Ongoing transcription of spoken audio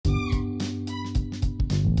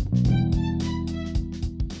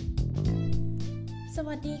ส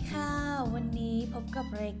วัสดีค่ะวันนี้พบกับ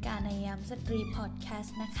รายการในยามสตรีพอดแคส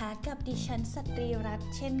ต์นะคะกับดิฉันสตรีรัต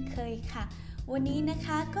น์เช่นเคยค่ะวันนี้นะค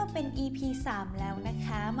ะก็เป็น EP 3 แล้วนะค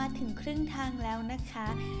ะมาถึงครึ่งทางแล้วนะคะ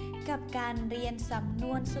กับการเรียนสำน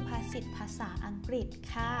วนสุภาษิตภาษาอังกฤษ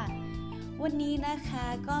ค่ะวันนี้นะคะ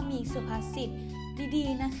ก็มีสุภาษิตดี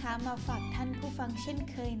ๆนะคะมาฝากท่านผู้ฟังเช่น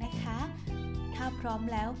เคยนะคะถ้าพร้อม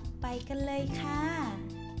แล้วไปกันเลยค่ะ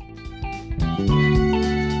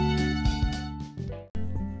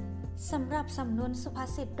สำหรับสำนวนสุภา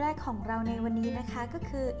ษิตแรกของเราในวันนี้นะคะก็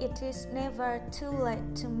คือ It is never too late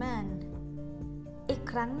to mend อีก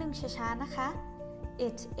ครั้งหนึ่งช้าๆนะคะ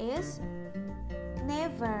It is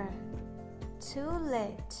never too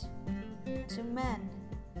late to mend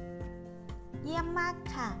เยี่ยมมาก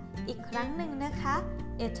ค่ะอีกครั้งหนึ่งนะคะ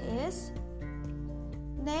It is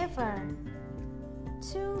never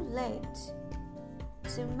too late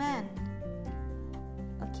to mend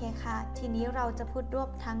โอเคค่ะทีนี้เราจะพูดรว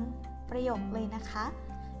บทั้งประโยคเลยนะคะ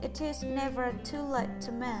It is never too late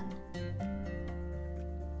to mend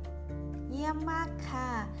เยี่ยมมากค่ะ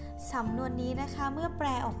สำนวนนี้นะคะเมื่อแปล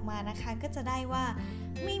ออกมานะคะก็จะได้ว่า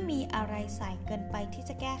ไม่มีอะไรสายเกินไปที่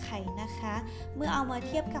จะแก้ไขนะคะเมื่อเอามาเ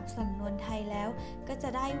ทียบกับสำนวนไทยแล้วก็จะ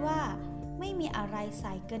ได้ว่าไม่มีอะไรส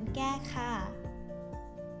ายเกินแก้ค่ะ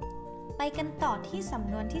ไปกันต่อที่ส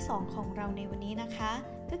ำนวนที่2ของเราในวันนี้นะคะ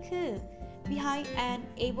ก็คือBehind an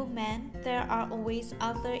able man, there are always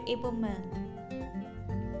other able men.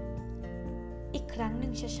 อีกครั้งหนึ่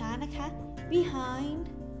งช้าๆนะคะ Behind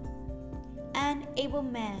an able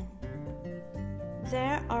man,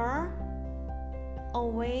 there are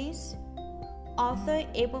always other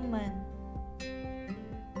able men.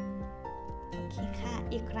 โอเคค่ะ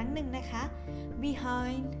อีกครั้งหนึ่งนะคะ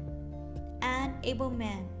Behind an able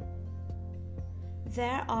man,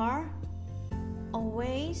 there are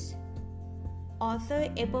always author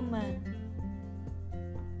able man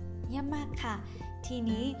เยี่ยมมากค่ะที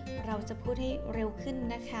นี้เราจะพูดให้เร็วขึ้น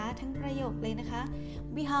นะคะทั้งประโยคเลยนะคะ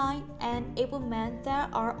Behind an able man there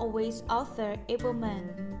are always author able man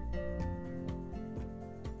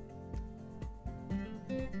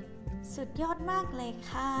สุดยอดมากเลย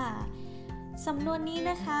ค่ะสำนวนนี้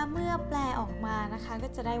นะคะเมื่อแปลออกมานะคะก็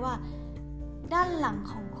จะได้ว่าด้านหลัง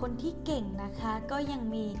ของคนที่เก่งนะคะก็ยัง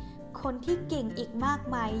มีคนที่เก่งอีกมาก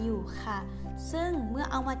มายอยู่ค่ะซึ่งเมื่อ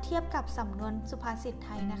เอามาเทียบกับสำนวนสุภาษิตไท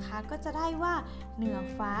ยนะคะก็จะได้ว่าเหนือ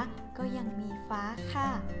ฟ้าก็ยังมีฟ้าค่ะ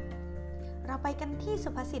เราไปกันที่สุ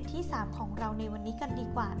ภาษิตที่3ของเราในวันนี้กันดี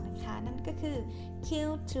กว่านะคะนั่นก็คือ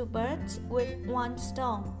kill two birds with one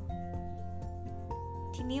stone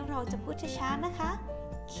ทีนี้เราจะพูดช้าๆนะคะ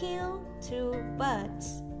kill two birds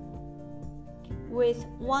with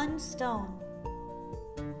one stone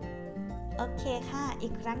โอเคค่ะอี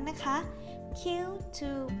กครั้งนะคะ kill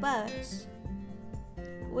two birds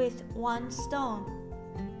with one stone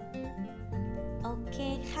โอเค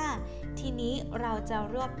ค่ะทีนี้เราจะ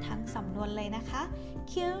รวบทั้งสำนวนเลยนะคะ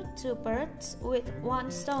kill two birds with one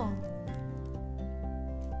stone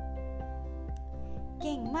เ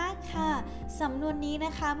ก่งมากค่ะสำนวนนี้น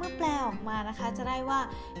ะคะเมื่อแปลออกมานะคะจะได้ว่า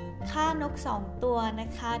ฆ่านก2ตัวนะ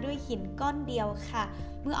คะด้วยหินก้อนเดียวค่ะ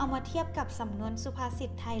เมื่อเอามาเทียบกับสำนวนสุภาษิ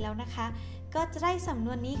ตไทยแล้วนะคะก็จะได้สำน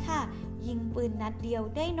วนนี้ค่ะยิงปืนนัดเดียว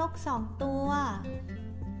ได้นก2ตัว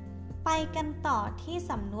ไปกันต่อที่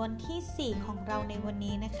สำนวนที่4ของเราในวัน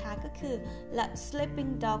นี้นะคะก็คือ Let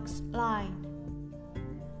sleeping dogs lie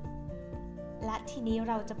และทีนี้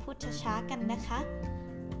เราจะพูดช้าๆกันนะคะ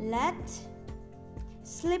Let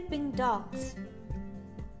sleeping dogs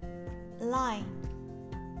lie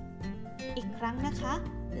อีกครั้งนะคะ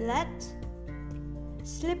Let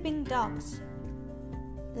sleeping dogs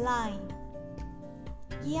lie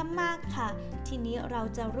เยี่ยมมากค่ะทีนี้เรา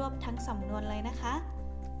จะรวบทั้งสำนวนเลยนะคะ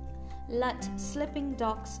Let sleeping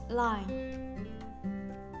dogs lie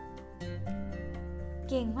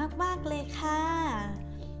เก่งมากๆเลยค่ะ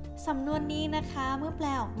สำนวนนี้นะคะเมื่อแปล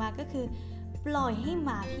ออกมาก็คือปล่อยให้หม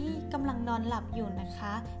าที่กำลังนอนหลับอยู่นะค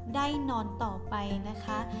ะได้นอนต่อไปนะค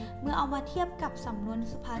ะเมื่อเอามาเทียบกับสำนวน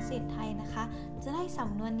สุภาษิตไทยนะคะจะได้ส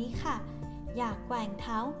ำนวนนี้ค่ะอย่าแกว่งเ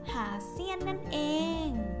ท้าหาเสี้ยนนั่นเอง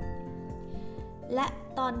และ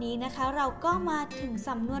ตอนนี้นะคะเราก็มาถึงส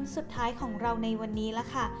ำนวนสุดท้ายของเราในวันนี้แล้ว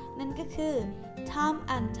ค่ะนั่นก็คือ Time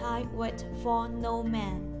and tide wait for no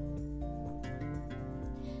man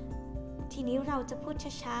ทีนี้เราจะพูด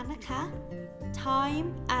ช้าๆนะคะ Time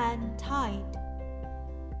and tide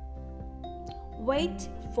wait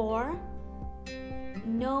for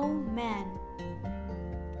no man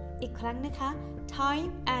อีกครั้งนะคะ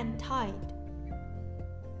Time and tide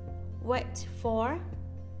wait for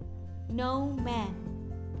no man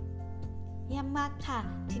เยี่ยมมากค่ะ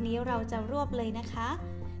ทีนี้เราจะรวบเลยนะคะ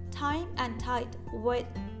time and tide wait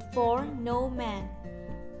for no man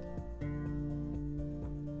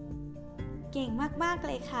เก่งมากๆเ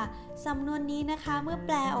ลยค่ะสำนวนนี้นะคะเมื่อแป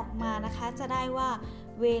ลออกมานะคะจะได้ว่า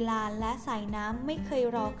เวลาและสายน้ำไม่เคย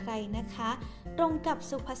รอใครนะคะตรงกับ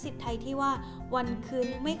สุภาษิตไทยที่ว่าวันคืน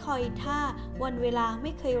ไม่คอยท่าวันเวลาไ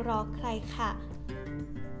ม่เคยรอใครค่ะ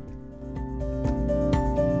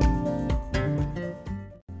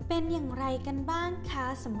เป็นอย่างไรกันบ้างคะ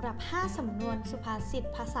สำหรับ5สำนวนสุภาษิต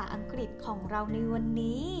ภาษาอังกฤษของเราในวัน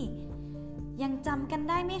นี้ยังจำกัน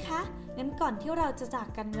ได้ไหมคะงั้นก่อนที่เราจะจาก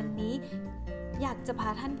กันวันนี้อยากจะพา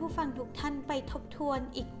ท่านผู้ฟังทุกท่านไปทบทวน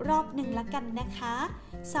อีกรอบหนึ่งละกันนะคะ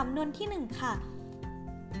สำนวนที่1ค่ะ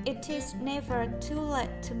It is never too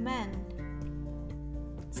late to mend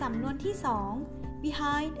สำนวนที่2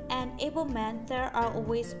 Behind an able man there are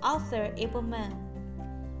always other able men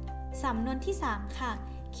สำนวนที่3ค่ะ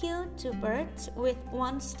Kill two birds with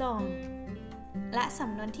one stone และส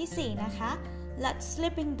ำนวนที่4นะคะ Let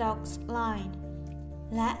sleeping dogs lie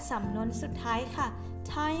และสำนวนสุดท้ายค่ะ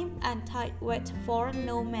Time and tide wait for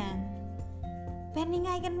no man เป็นยังไ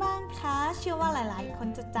งกันบ้างคะเชื่อว่าหลายๆคน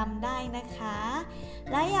จะจำได้นะคะ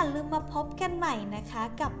และอย่าลืมมาพบกันใหม่นะคะ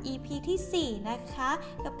กับ EP ที่4นะคะ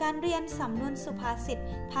กับการเรียนสำนวนสุภาษิต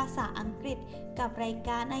ภาษาอังกฤษกับรายก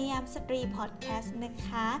ารอายามสตรีพอดแคสต์นะค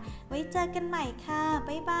ะไว้เจอกันใหม่ค่ะ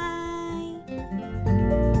บ๊ายบา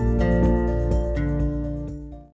ย